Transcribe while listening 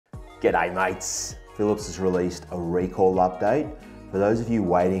G'day mates, Philips has released a recall update for those of you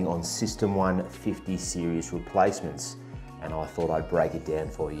waiting on System 1 50 series replacements, and I thought I'd break it down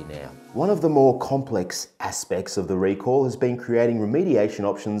for you now. One of the more complex aspects of the recall has been creating remediation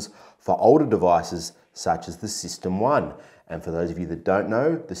options for older devices such as the System 1. And for those of you that don't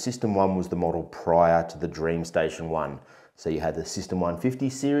know, the System 1 was the model prior to the DreamStation 1. So you had the System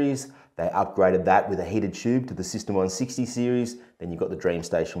 150 series, they upgraded that with a heated tube to the System 160 series, then you got the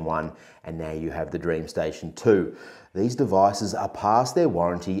DreamStation 1, and now you have the DreamStation 2. These devices are past their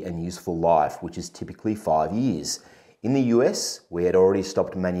warranty and useful life, which is typically 5 years. In the US, we had already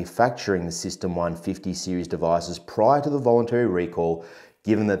stopped manufacturing the System 150 series devices prior to the voluntary recall,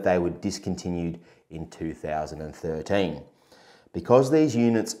 given that they were discontinued in 2013. Because these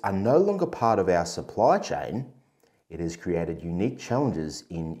units are no longer part of our supply chain, it has created unique challenges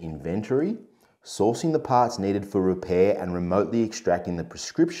in inventory, sourcing the parts needed for repair, and remotely extracting the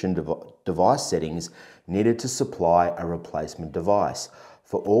prescription device settings needed to supply a replacement device.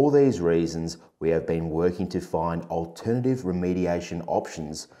 For all these reasons, we have been working to find alternative remediation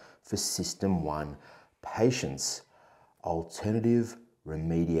options for System 1 patients. Alternative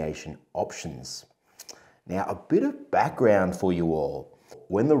remediation options. Now, a bit of background for you all.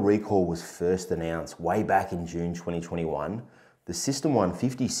 When the recall was first announced way back in June 2021, the System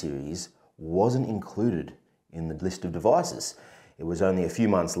 150 series wasn't included in the list of devices. It was only a few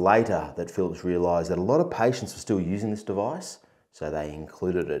months later that Philips realised that a lot of patients were still using this device, so they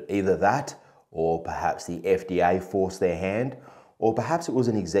included it. Either that, or perhaps the FDA forced their hand, or perhaps it was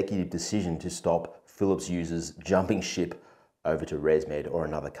an executive decision to stop Philips users jumping ship over to ResMed or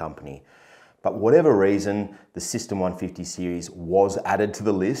another company. But whatever reason, the System 150 series was added to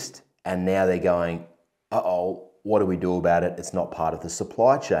the list, and now they're going, uh-oh, what do we do about it? It's not part of the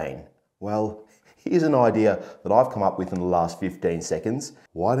supply chain. Well, here's an idea that I've come up with in the last 15 seconds.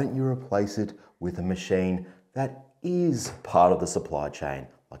 Why don't you replace it with a machine that is part of the supply chain,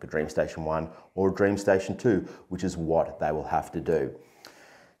 like a DreamStation 1 or a DreamStation 2, which is what they will have to do.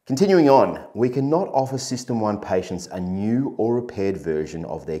 Continuing on, we cannot offer System 1 patients a new or repaired version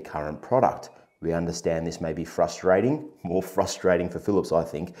of their current product. We understand this may be frustrating, more frustrating for Philips, I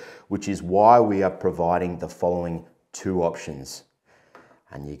think, which is why we are providing the following two options.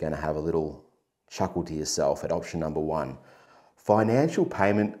 And you're going to have a little chuckle to yourself at option number 1. Financial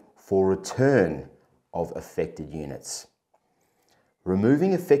payment for return of affected units.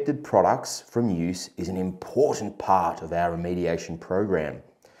 Removing affected products from use is an important part of our remediation program.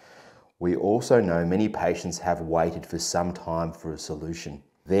 We also know many patients have waited for some time for a solution.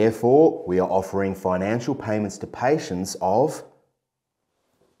 Therefore, we are offering financial payments to patients of,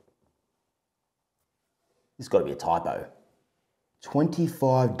 there's got to be a typo,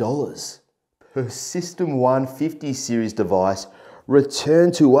 $25 per System 150 series device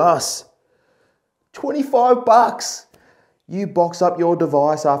returned to us. 25 bucks. You box up your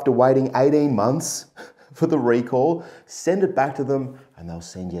device after waiting 18 months for the recall, send it back to them, and they'll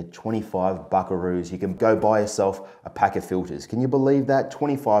send you 25 buckaroos. You can go buy yourself a pack of filters. Can you believe that?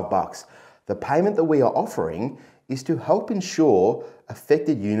 25 bucks. The payment that we are offering is to help ensure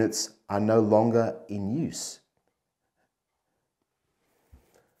affected units are no longer in use.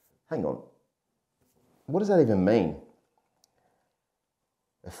 Hang on. What does that even mean?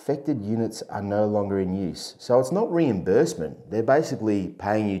 Affected units are no longer in use. So it's not reimbursement. They're basically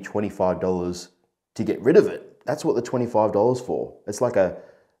paying you $25 to get rid of it. That's what the $25 for. It's like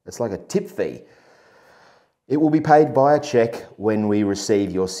a tip fee. It will be paid by a check when we receive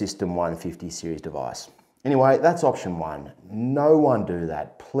your System 150 series device. Anyway, that's option 1. No one do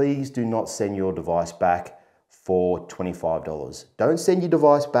that. Please do not send your device back for $25. Don't send your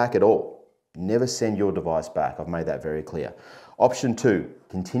device back at all. Never send your device back. I've made that very clear. Option 2,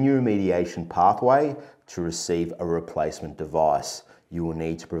 continue remediation pathway to receive a replacement device. You will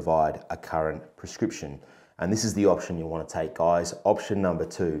need to provide a current prescription. And this is the option you want to take, guys. Option number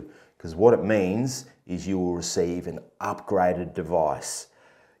 2, because what it means is you will receive an upgraded device.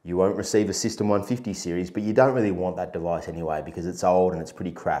 You won't receive a System 150 series, but you don't really want that device anyway because it's old and it's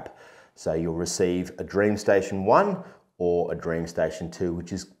pretty crap. So you'll receive a DreamStation 1 or a DreamStation 2,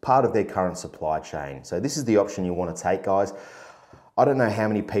 which is part of their current supply chain. So this is the option you want to take, guys. I don't know how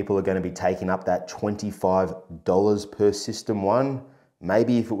many people are going to be taking up that $25 per System 1.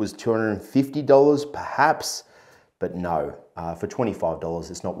 Maybe if it was $250, perhaps, but no. For $25,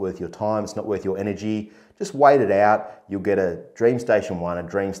 it's not worth your time, it's not worth your energy. Just wait it out. You'll get a DreamStation 1, a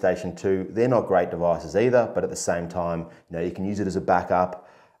DreamStation 2. They're not great devices either, but at the same time, you can use it as a backup,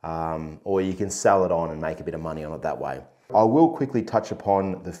 or you can sell it on and make a bit of money on it that way. I will quickly touch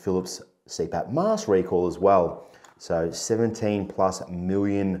upon the Philips CPAP mask recall as well. So 17 plus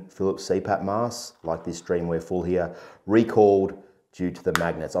million Philips CPAP masks, like this Dreamwear full here, recalled due to the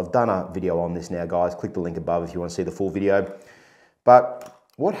magnets. I've done a video on this now, guys. Click the link above if you want to see the full video. But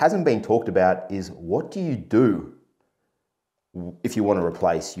what hasn't been talked about is, what do you do if you want to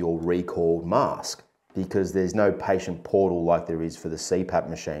replace your recalled mask? Because there's no patient portal like there is for the CPAP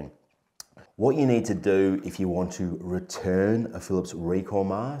machine. What you need to do if you want to return a Philips recall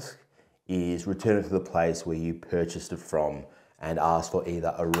mask is return it to the place where you purchased it from and ask for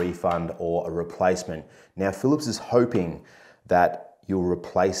either a refund or a replacement. Now, Philips is hoping that you'll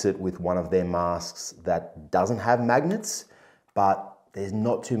replace it with one of their masks that doesn't have magnets, but there's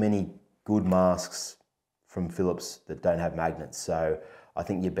not too many good masks from Philips that don't have magnets. So I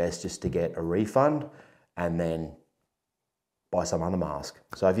think you're best just to get a refund and then buy some other mask.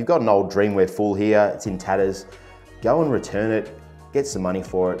 So if you've got an old Dreamwear full here, it's in tatters, go and return it, get some money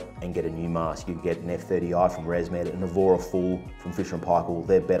for it and get a new mask. You can get an F30i from ResMed, an Evora full from Fisher & Paykel.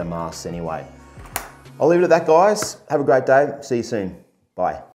 They're better masks anyway. I'll leave it at that, guys. Have a great day. See you soon. Bye.